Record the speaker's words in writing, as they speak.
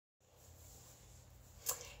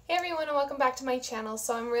everyone and welcome back to my channel.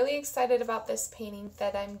 So I'm really excited about this painting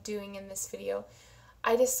that I'm doing in this video.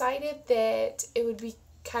 I decided that it would be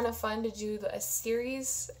kind of fun to do a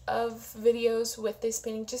series of videos with this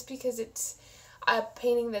painting just because it's a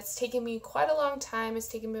painting that's taken me quite a long time. It's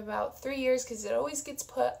taken me about 3 years because it always gets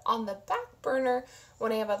put on the back burner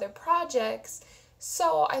when I have other projects.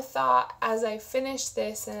 So I thought as I finish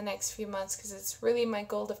this in the next few months, because it's really my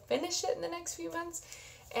goal to finish it in the next few months,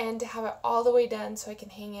 and to have it all the way done so I can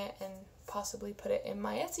hang it and possibly put it in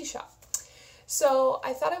my Etsy shop. So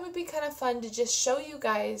I thought it would be kind of fun to just show you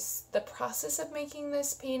guys the process of making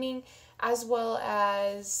this painting, as well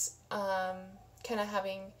as kind of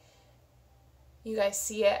having you guys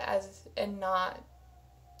see it and not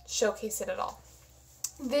showcase it at all.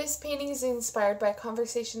 This painting is inspired by a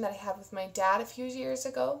conversation that I had with my dad a few years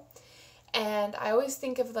ago, and I always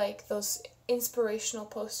think of like those inspirational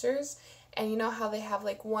posters. And you know how they have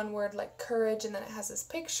like one word like courage, and then it has this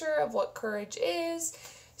picture of what courage is.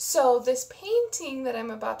 So this painting that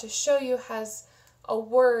I'm about to show you has a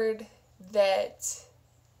word that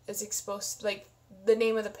is exposed, like the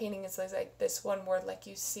name of the painting is like this one word like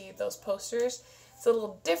you see those posters. It's a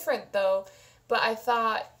little different though, but I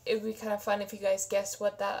thought it would be kind of fun if you guys guessed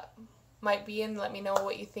what that might be and let me know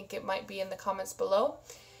what you think it might be in the comments below.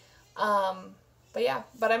 But yeah,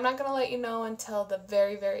 but I'm not going to let you know until the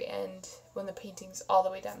very, very end when the painting's all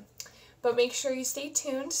the way done. But make sure you stay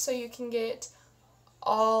tuned so you can get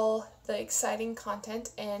all the exciting content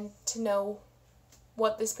and to know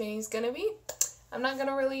what this painting's going to be. I'm not going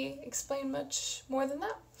to really explain much more than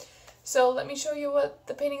that. So let me show you what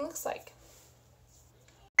the painting looks like.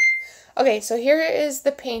 Okay, so here is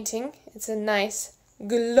the painting. It's a nice,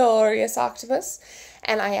 glorious octopus.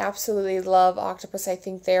 And I absolutely love octopus. I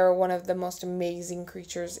think they are one of the most amazing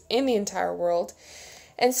creatures in the entire world.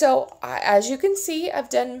 And so, as you can see, I've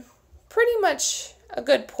done pretty much a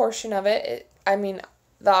good portion of it. I mean,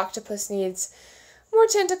 the octopus needs more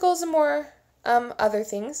tentacles and more other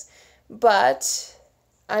things. But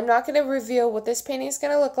I'm not going to reveal what this painting is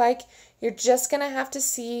going to look like. You're just going to have to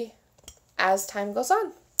see as time goes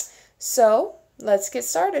on. So, let's get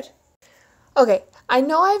started. Okay, I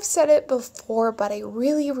know I've said it before, but I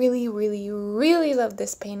really, really, really, really love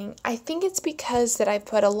this painting. I think it's because that I've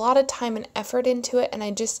put a lot of time and effort into it, and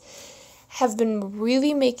I just have been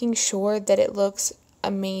really making sure that it looks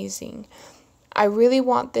amazing. I really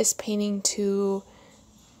want this painting to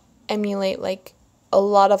emulate like a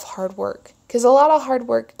lot of hard work, because a lot of hard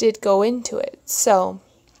work did go into it. So,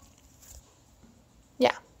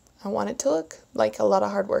 yeah, I want it to look like a lot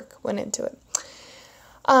of hard work went into it.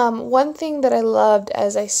 One thing that I loved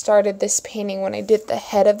as I started this painting when I did the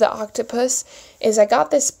head of the octopus is I got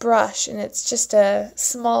this brush, and it's just a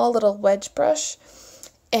small little wedge brush,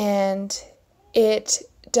 and it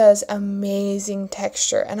does amazing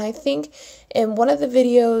texture. And I think in one of the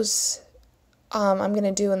videos I'm going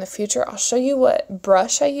to do in the future, I'll show you what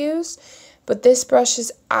brush I use, but this brush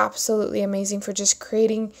is absolutely amazing for just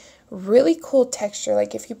creating really cool texture.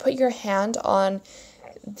 Like if you put your hand on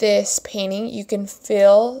this painting, you can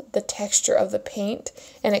feel the texture of the paint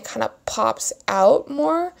and it kind of pops out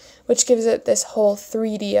more, which gives it this whole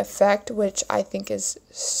 3D effect, which I think is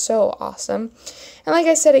so awesome. And like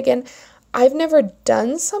I said again, I've never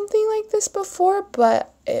done something like this before,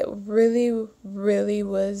 but it really, really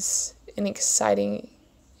was an exciting,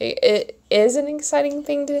 it is an exciting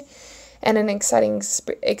thing to, and an exciting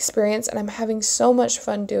experience, and I'm having so much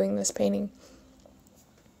fun doing this painting.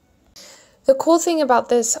 The cool thing about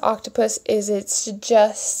this octopus is it's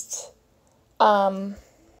just 5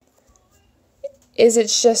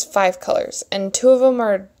 colors, and 2 of them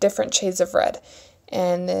are different shades of red.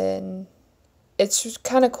 And then it's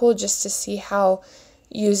kind of cool just to see how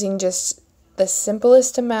using just the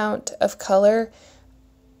simplest amount of color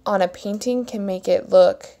on a painting can make it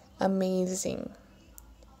look amazing.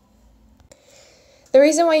 The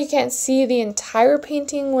reason why you can't see the entire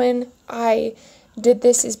painting when I did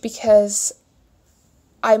this is because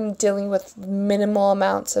I'm dealing with minimal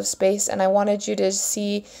amounts of space, and I wanted you to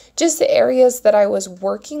see just the areas that I was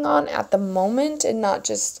working on at the moment and not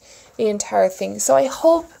just the entire thing. So I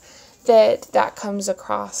hope that that comes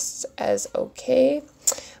across as okay,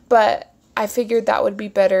 but I figured that would be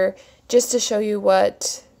better just to show you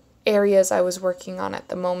what areas I was working on at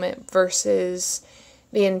the moment versus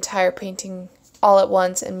the entire painting all at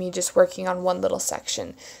once and me just working on one little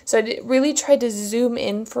section. So I really tried to zoom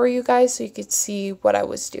in for you guys so you could see what I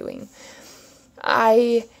was doing.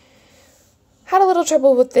 I had a little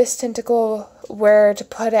trouble with this tentacle, where to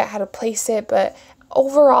put it, how to place it, but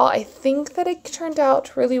overall I think that it turned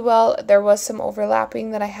out really well. There was some overlapping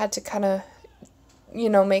that I had to kind of you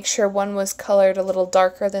know, make sure one was colored a little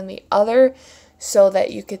darker than the other so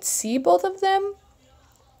that you could see both of them.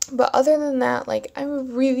 But other than that, like, I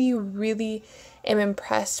really, really am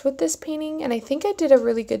impressed with this painting, and I think I did a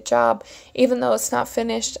really good job. Even though it's not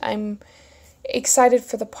finished, I'm excited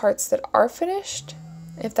for the parts that are finished,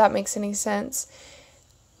 if that makes any sense.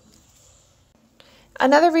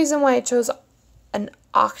 Another reason why I chose an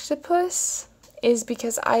octopus is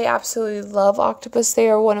because I absolutely love octopus. They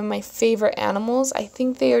are one of my favorite animals. I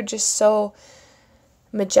think they are just so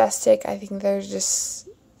majestic. I think they're just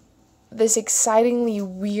this excitingly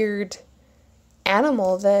weird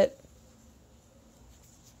animal that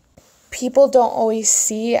people don't always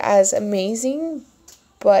see as amazing,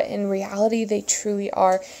 but in reality they truly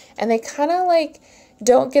are. And they kind of like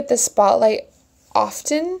don't get the spotlight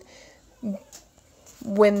often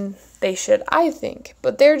when they should, I think.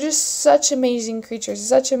 But they're just such amazing creatures,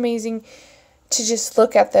 such amazing to just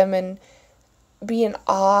look at them and be in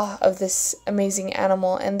awe of this amazing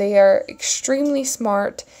animal. And they are extremely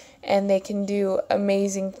smart, and they can do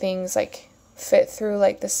amazing things, like fit through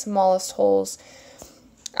like the smallest holes.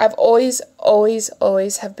 I've always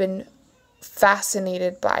have been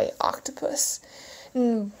fascinated by octopus.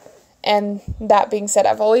 And that being said,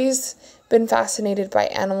 I've always been fascinated by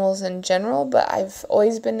animals in general, but I've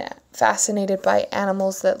always been fascinated by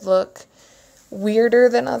animals that look weirder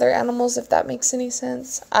than other animals, if that makes any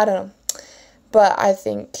sense. I don't know. But I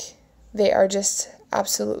think they are just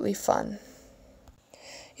absolutely fun.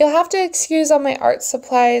 You'll have to excuse all my art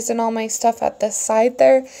supplies and all my stuff at the side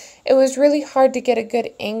there. It was really hard to get a good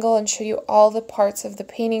angle and show you all the parts of the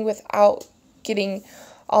painting without getting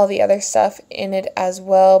all the other stuff in it as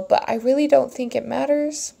well. But I really don't think it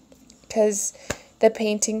matters because the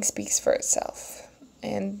painting speaks for itself.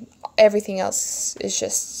 And everything else is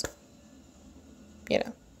just, you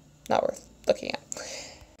know, not worth looking at.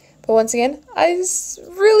 But once again, I just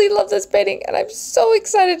really love this painting, and I'm so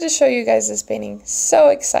excited to show you guys this painting. So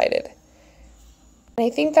excited. And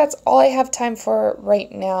I think that's all I have time for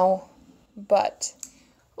right now. But,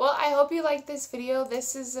 well, I hope you liked this video.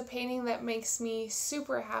 This is a painting that makes me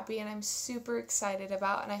super happy and I'm super excited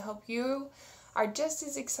about. And I hope you are just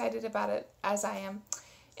as excited about it as I am.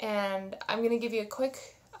 And I'm going to give you a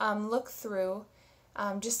quick look through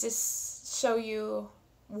just to show you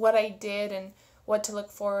what I did and what to look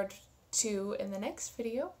forward to in the next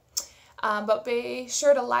video. But be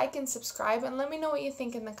sure to like and subscribe and let me know what you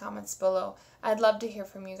think in the comments below. I'd love to hear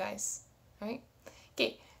from you guys. Alright?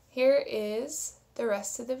 Okay, here is the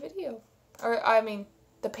rest of the video. Or, I mean,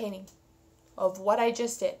 the painting of what I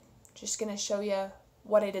just did. Just going to show you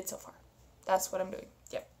what I did so far. That's what I'm doing.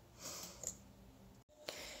 Yep.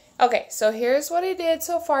 Okay, so here's what I did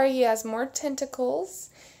so far. He has more tentacles,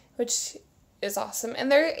 which is awesome.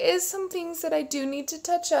 And there is some things that I do need to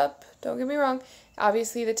touch up. Don't get me wrong.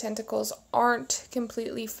 Obviously the tentacles aren't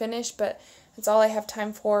completely finished, but that's all I have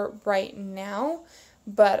time for right now.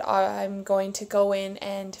 But I'm going to go in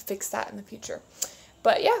and fix that in the future.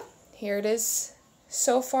 But yeah, here it is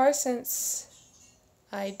so far since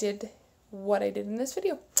I did what I did in this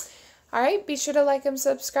video. Alright, be sure to like and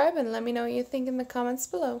subscribe and let me know what you think in the comments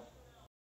below.